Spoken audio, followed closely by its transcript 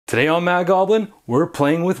Today on Goblin, we're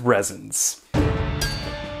playing with resins. Ouch!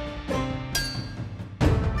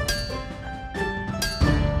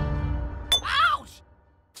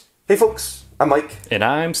 Hey folks, I'm Mike. And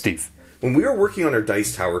I'm Steve. When we were working on our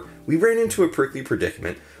dice tower, we ran into a prickly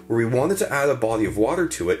predicament where we wanted to add a body of water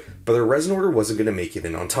to it, but our resin order wasn't going to make it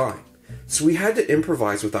in on time. So we had to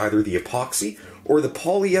improvise with either the epoxy or the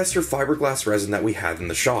polyester fiberglass resin that we had in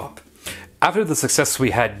the shop. After the success we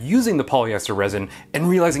had using the polyester resin and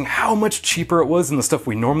realizing how much cheaper it was than the stuff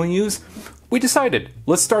we normally use, we decided,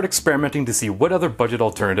 let's start experimenting to see what other budget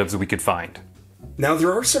alternatives we could find. Now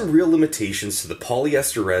there are some real limitations to the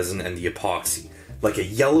polyester resin and the epoxy, like a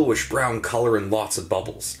yellowish brown color and lots of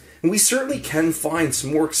bubbles. And we certainly can find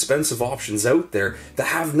some more expensive options out there that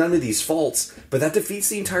have none of these faults, but that defeats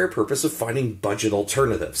the entire purpose of finding budget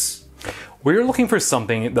alternatives. We're looking for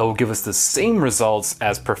something that will give us the same results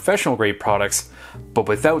as professional grade products, but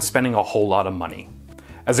without spending a whole lot of money.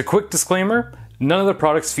 As a quick disclaimer, none of the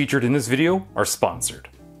products featured in this video are sponsored.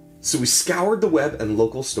 So we scoured the web and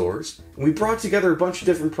local stores, and we brought together a bunch of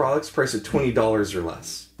different products priced at $20 or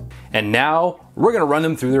less. And now, we're going to run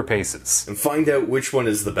them through their paces. And find out which one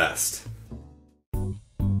is the best.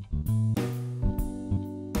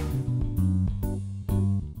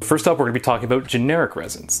 First up, we're going to be talking about generic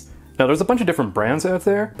resins. Now there's a bunch of different brands out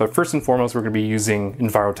there, but first and foremost we're going to be using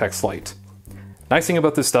Envirotex Lite. Nice thing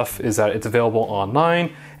about this stuff is that it's available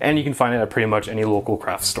online and you can find it at pretty much any local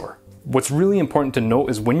craft store. What's really important to note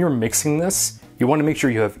is when you're mixing this, you want to make sure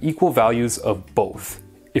you have equal values of both.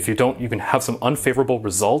 If you don't, you can have some unfavorable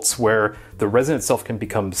results where the resin itself can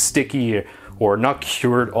become sticky or not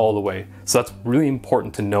cured all the way. So that's really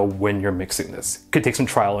important to know when you're mixing this. It could take some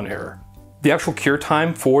trial and error. The actual cure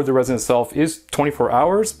time for the resin itself is 24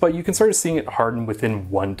 hours, but you can start seeing it harden within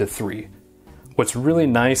 1 to 3. What's really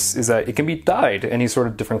nice is that it can be dyed any sort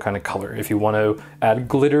of different kind of color. If you want to add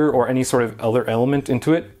glitter or any sort of other element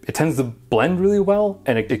into it, it tends to blend really well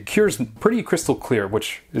and it cures pretty crystal clear,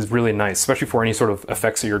 which is really nice, especially for any sort of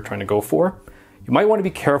effects that you're trying to go for. You might want to be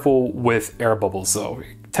careful with air bubbles though.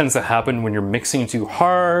 It tends to happen when you're mixing too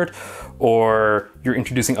hard or you're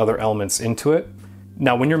introducing other elements into it.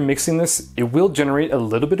 Now when you're mixing this, it will generate a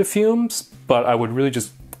little bit of fumes, but I would really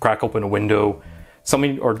just crack open a window,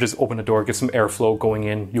 or just open a door, get some airflow going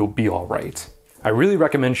in, you'll be all right. I really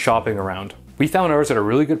recommend shopping around. We found ours at a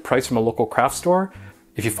really good price from a local craft store.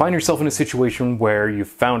 If you find yourself in a situation where you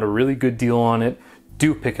found a really good deal on it,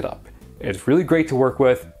 do pick it up. It's really great to work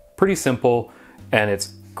with, pretty simple, and it's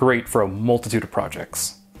great for a multitude of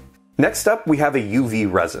projects. Next up, we have a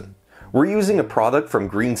UV resin. We're using a product from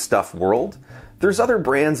Green Stuff World. There's other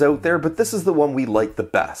brands out there, but this is the one we like the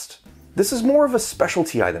best. This is more of a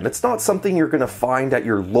specialty item. It's not something you're going to find at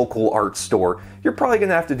your local art store. You're probably going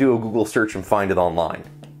to have to do a Google search and find it online.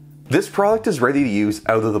 This product is ready to use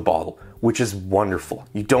out of the bottle, which is wonderful.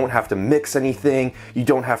 You don't have to mix anything. You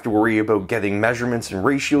don't have to worry about getting measurements and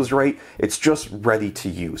ratios right. It's just ready to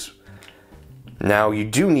use. Now, you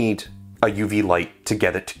do need a UV light to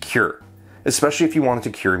get it to cure, especially if you want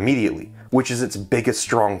it to cure immediately, which is its biggest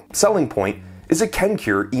strong selling point, is it can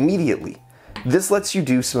cure immediately. This lets you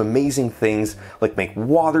do some amazing things like make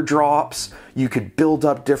water drops. You could build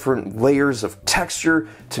up different layers of texture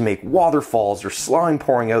to make waterfalls or slime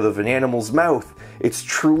pouring out of an animal's mouth. It's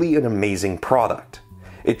truly an amazing product.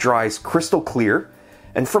 It dries crystal clear,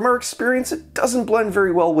 and from our experience, it doesn't blend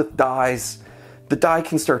very well with dyes. The dye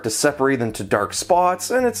can start to separate into dark spots,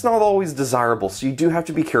 and it's not always desirable, so you do have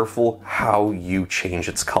to be careful how you change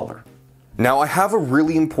its color. Now I have a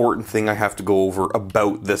really important thing I have to go over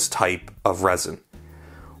about this type of resin.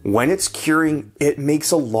 When it's curing, it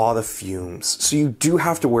makes a lot of fumes, so you do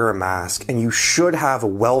have to wear a mask and you should have a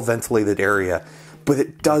well-ventilated area, but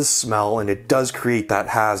it does smell and it does create that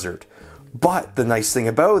hazard. But the nice thing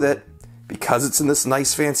about it, because it's in this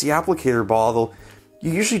nice fancy applicator bottle, you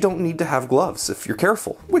usually don't need to have gloves if you're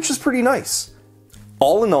careful, which is pretty nice.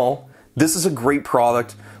 All in all, this is a great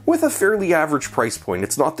product with a fairly average price point.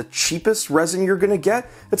 It's not the cheapest resin you're going to get.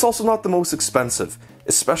 It's also not the most expensive,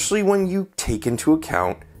 especially when you take into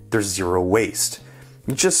account there's zero waste.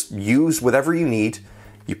 You just use whatever you need.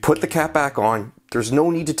 You put the cap back on. There's no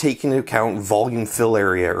need to take into account volume fill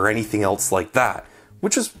area or anything else like that,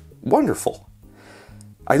 which is wonderful.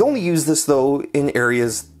 I'd only use this though in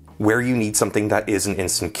areas where you need something that is an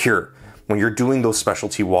instant cure. When you're doing those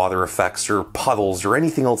specialty water effects or puddles or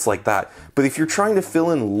anything else like that. But if you're trying to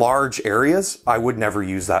fill in large areas, I would never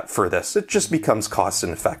use that for this. It just becomes cost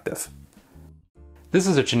ineffective. This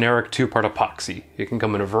is a generic 2-part epoxy. It can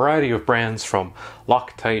come in a variety of brands from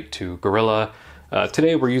Loctite to Gorilla.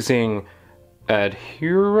 Today we're using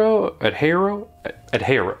Adhero.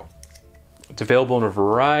 It's available in a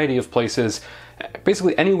variety of places.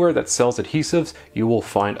 Basically anywhere that sells adhesives, you will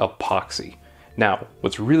find epoxy. Now,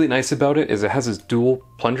 what's really nice about it is it has this dual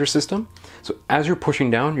plunger system. So as you're pushing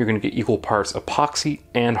down, you're gonna get equal parts epoxy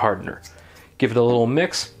and hardener. Give it a little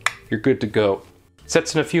mix, you're good to go.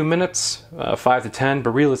 Sets in a few minutes, 5 to 10,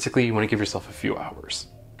 but realistically you wanna give yourself a few hours.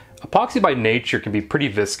 Epoxy by nature can be pretty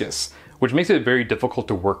viscous, which makes it very difficult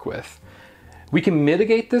to work with. We can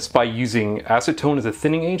mitigate this by using acetone as a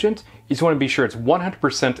thinning agent. You just wanna be sure it's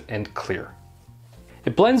 100% and clear.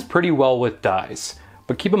 It blends pretty well with dyes,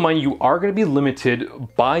 but keep in mind you are going to be limited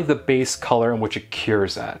by the base color in which it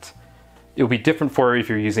cures at. It will be different for if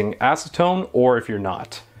you're using acetone or if you're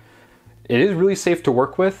not. It is really safe to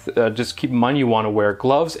work with. Just keep in mind you want to wear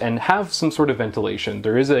gloves and have some sort of ventilation.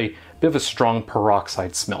 There is a bit of a strong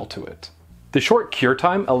peroxide smell to it. The short cure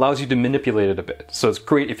time allows you to manipulate it a bit, so it's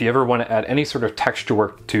great if you ever want to add any sort of texture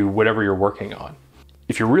work to whatever you're working on.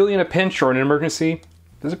 If you're really in a pinch or an emergency,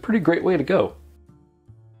 this is a pretty great way to go.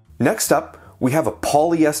 Next up, we have a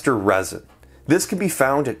polyester resin. This can be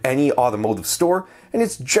found at any automotive store, and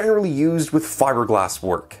it's generally used with fiberglass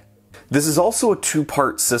work. This is also a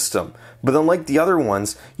two-part system, but unlike the other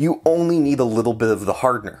ones, you only need a little bit of the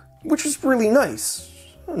hardener, which is really nice.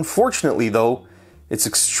 Unfortunately though, it's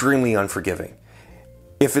extremely unforgiving.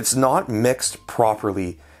 If it's not mixed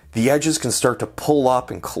properly, the edges can start to pull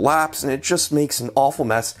up and collapse, and it just makes an awful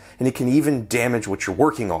mess, and it can even damage what you're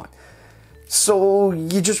working on. So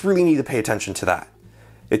you just really need to pay attention to that.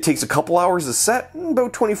 It takes a couple hours to set and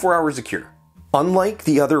about 24 hours to cure. Unlike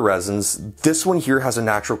the other resins, this one here has a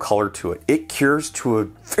natural color to it. It cures to a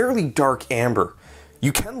fairly dark amber.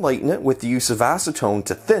 You can lighten it with the use of acetone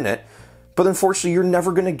to thin it, but unfortunately you're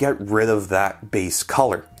never going to get rid of that base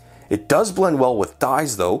color. It does blend well with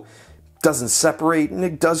dyes though, doesn't separate, and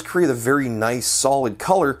it does create a very nice solid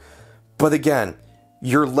color, but again,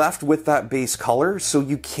 you're left with that base color, so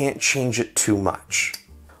you can't change it too much.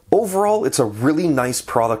 Overall, it's a really nice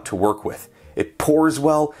product to work with. It pours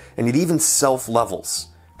well, and it even self-levels.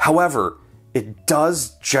 However, it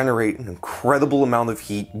does generate an incredible amount of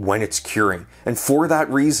heat when it's curing, and for that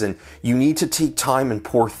reason, you need to take time and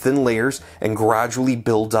pour thin layers and gradually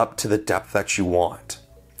build up to the depth that you want.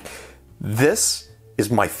 This is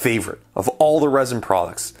my favorite of all the resin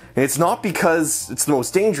products, and it's not because it's the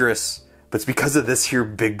most dangerous, but it's because of this here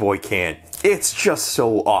big boy can. It's just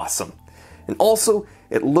so awesome. And also,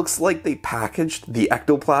 it looks like they packaged the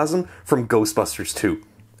ectoplasm from Ghostbusters 2.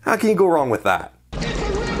 How can you go wrong with that?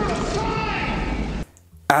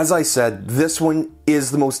 As I said, this one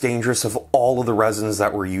is the most dangerous of all of the resins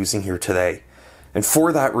that we're using here today. And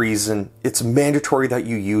for that reason, it's mandatory that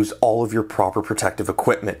you use all of your proper protective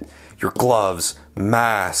equipment. Your gloves,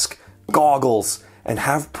 mask, goggles, and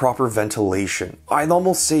have proper ventilation. I'd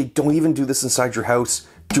almost say don't even do this inside your house.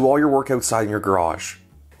 Do all your work outside in your garage.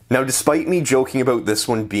 Now, despite me joking about this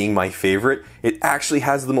one being my favorite, it actually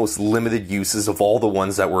has the most limited uses of all the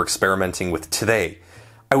ones that we're experimenting with today.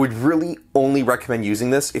 I would really only recommend using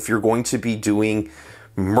this if you're going to be doing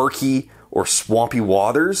murky or swampy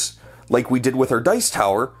waters, like we did with our dice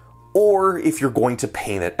tower, or if you're going to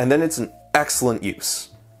paint it, and then it's an excellent use.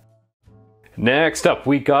 Next up,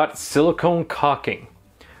 we got silicone caulking.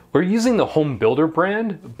 We're using the Home Builder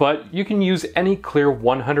brand, but you can use any clear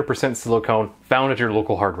 100% silicone found at your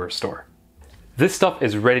local hardware store. This stuff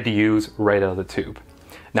is ready to use right out of the tube.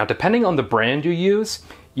 Now, depending on the brand you use,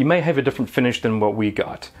 you may have a different finish than what we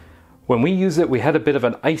got. When we use it, we had a bit of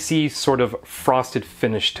an icy, sort of frosted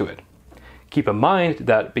finish to it. Keep in mind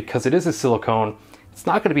that because it is a silicone, it's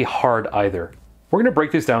not going to be hard either. We're going to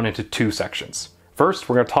break this down into two sections. First,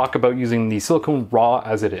 we're going to talk about using the silicone raw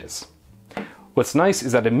as it is. What's nice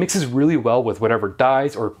is that it mixes really well with whatever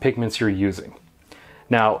dyes or pigments you're using.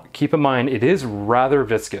 Now, keep in mind, it is rather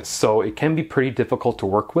viscous, so it can be pretty difficult to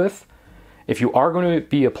work with. If you are going to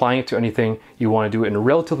be applying it to anything, you want to do it in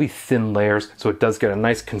relatively thin layers so it does get a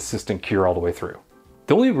nice consistent cure all the way through.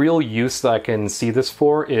 The only real use that I can see this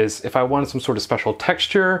for is if I wanted some sort of special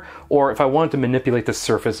texture, or if I wanted to manipulate the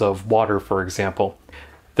surface of water, for example.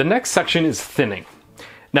 The next section is thinning.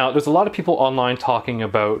 Now, there's a lot of people online talking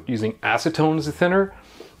about using acetone as a thinner.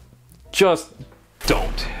 Just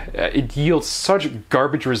don't. It yields such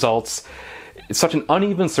garbage results. It's such an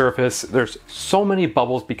uneven surface. There's so many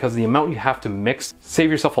bubbles because the amount you have to mix. Save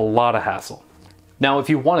yourself a lot of hassle. Now, if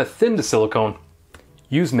you want to thin the silicone,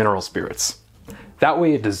 use mineral spirits. That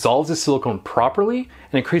way it dissolves the silicone properly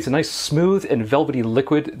and it creates a nice smooth and velvety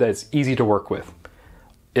liquid that is easy to work with.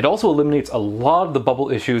 It also eliminates a lot of the bubble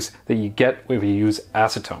issues that you get when you use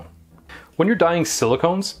acetone. When you're dyeing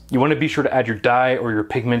silicones, you want to be sure to add your dye or your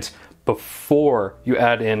pigment before you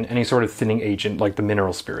add in any sort of thinning agent like the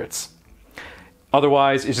mineral spirits.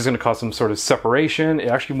 Otherwise, it's just going to cause some sort of separation. It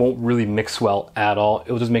actually won't really mix well at all.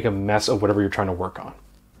 It'll just make a mess of whatever you're trying to work on.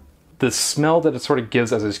 The smell that it sort of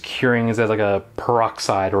gives as it's curing is like a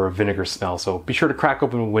peroxide or a vinegar smell, so be sure to crack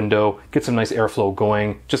open a window, get some nice airflow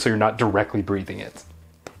going, just so you're not directly breathing it.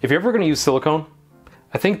 If you're ever going to use silicone,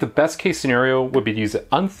 I think the best case scenario would be to use it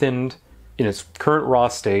unthinned in its current raw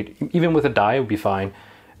state. Even with a dye, it would be fine.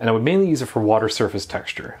 And I would mainly use it for water surface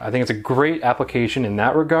texture. I think it's a great application in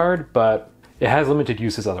that regard, but it has limited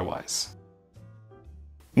uses otherwise.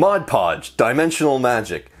 Mod Podge, Dimensional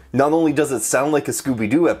Magic. Not only does it sound like a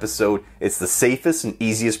Scooby-Doo episode, it's the safest and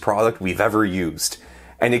easiest product we've ever used.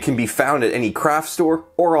 And it can be found at any craft store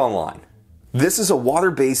or online. This is a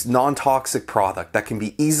water-based, non-toxic product that can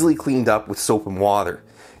be easily cleaned up with soap and water.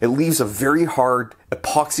 It leaves a very hard,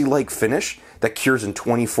 epoxy-like finish that cures in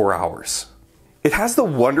 24 hours. It has the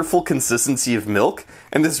wonderful consistency of milk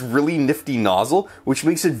and this really nifty nozzle, which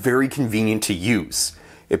makes it very convenient to use.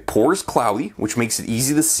 It pours cloudy, which makes it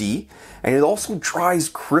easy to see, and it also dries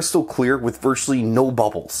crystal clear with virtually no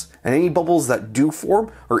bubbles, and any bubbles that do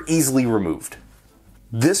form are easily removed.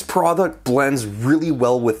 This product blends really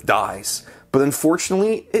well with dyes, but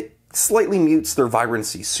unfortunately, it slightly mutes their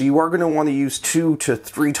vibrancy, so you are going to want to use 2 to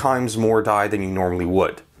 3 times more dye than you normally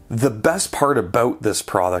would. The best part about this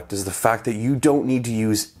product is the fact that you don't need to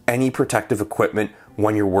use any protective equipment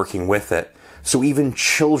when you're working with it, so even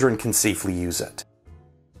children can safely use it.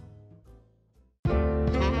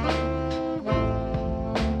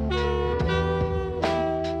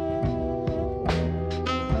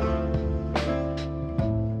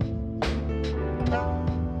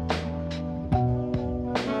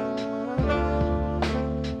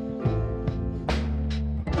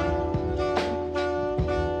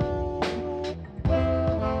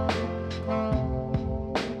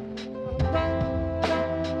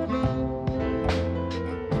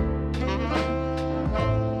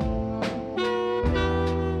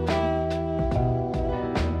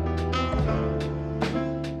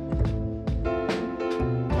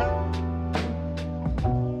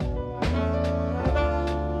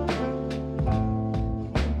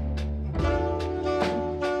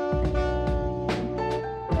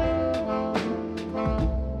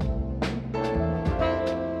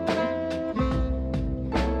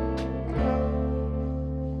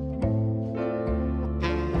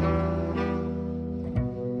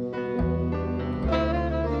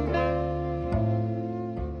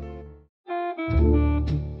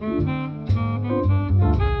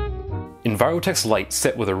 Envirotex Lite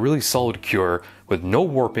set with a really solid cure with no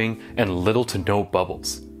warping and little to no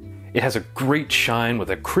bubbles. It has a great shine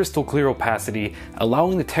with a crystal clear opacity,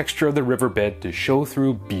 allowing the texture of the riverbed to show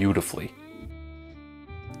through beautifully.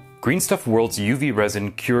 Greenstuff World's UV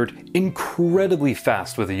resin cured incredibly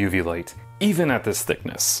fast with a UV light, even at this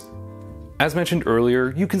thickness. As mentioned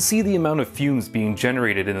earlier, you can see the amount of fumes being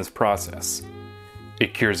generated in this process.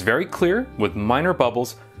 It cures very clear with minor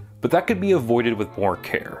bubbles, but that could be avoided with more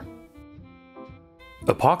care.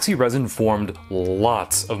 Epoxy resin formed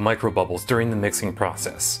lots of microbubbles during the mixing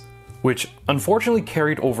process, which unfortunately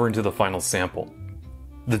carried over into the final sample.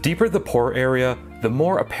 The deeper the pore area, the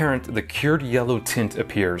more apparent the cured yellow tint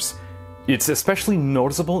appears. It's especially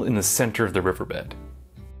noticeable in the center of the riverbed.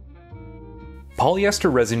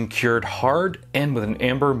 Polyester resin cured hard and with an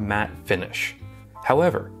amber matte finish.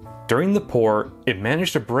 However, during the pour, it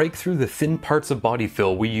managed to break through the thin parts of body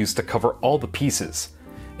fill we used to cover all the pieces,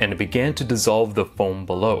 and it began to dissolve the foam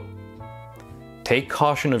below. Take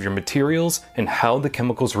caution of your materials and how the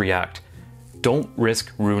chemicals react. Don't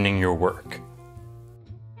risk ruining your work.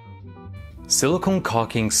 Silicone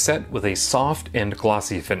caulking set with a soft and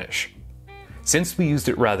glossy finish. Since we used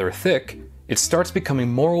it rather thick, it starts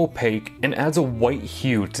becoming more opaque and adds a white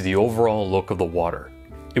hue to the overall look of the water.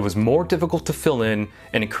 It was more difficult to fill in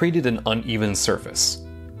and it created an uneven surface.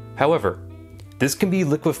 However, this can be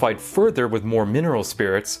liquefied further with more mineral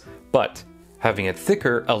spirits, but having it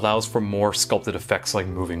thicker allows for more sculpted effects like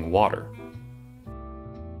moving water.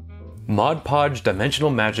 Mod Podge Dimensional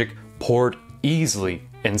Magic poured easily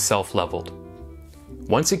and self-leveled.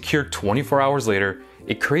 Once it cured 24 hours later,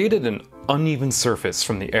 it created an uneven surface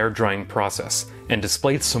from the air drying process and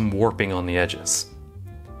displayed some warping on the edges.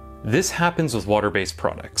 This happens with water-based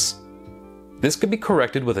products. This could be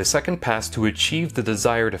corrected with a second pass to achieve the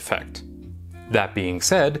desired effect. That being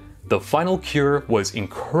said, the final cure was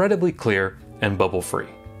incredibly clear and bubble-free.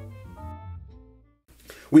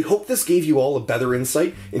 We hope this gave you all a better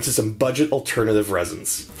insight into some budget alternative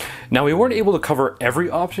resins. Now, we weren't able to cover every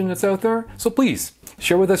option that's out there, so please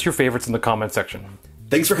share with us your favorites in the comment section.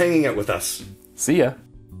 Thanks for hanging out with us. See ya!